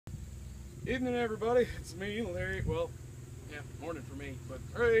Evening, everybody. It's me, Larry. Well, yeah, morning for me, but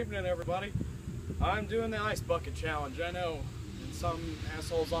evening, everybody. I'm doing the ice bucket challenge. I know, and some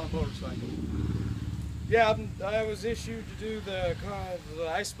assholes on a motorcycle. Yeah, I was issued to do the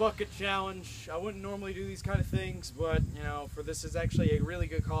ice bucket challenge. I wouldn't normally do these kind of things, but you know, for this is actually a really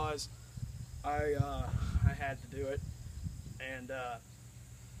good cause. I had to do it, and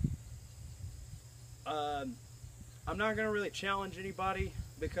I'm not gonna really challenge anybody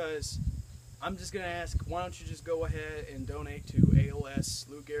because I'm just going to ask, why don't you just go ahead and donate to ALS,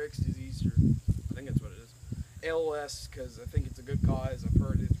 Lou Gehrig's disease, or I think that's what it is, ALS, because I think it's a good cause. I've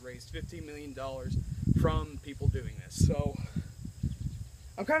heard it's raised $15 million from people doing this. So,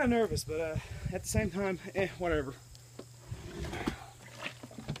 I'm kind of nervous, but at the same time, whatever.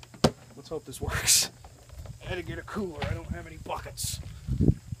 Let's hope this works. I had to get a cooler. I don't have any buckets.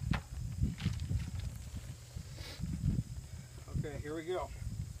 Okay, here we go.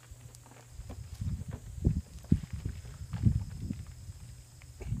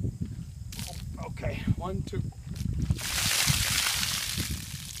 Okay, 1, 2.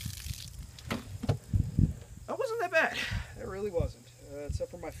 That wasn't that bad. That really wasn't.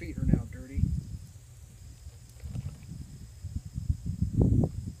 Except for my feet are now dirty.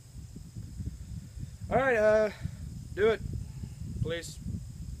 Alright, do it. Please.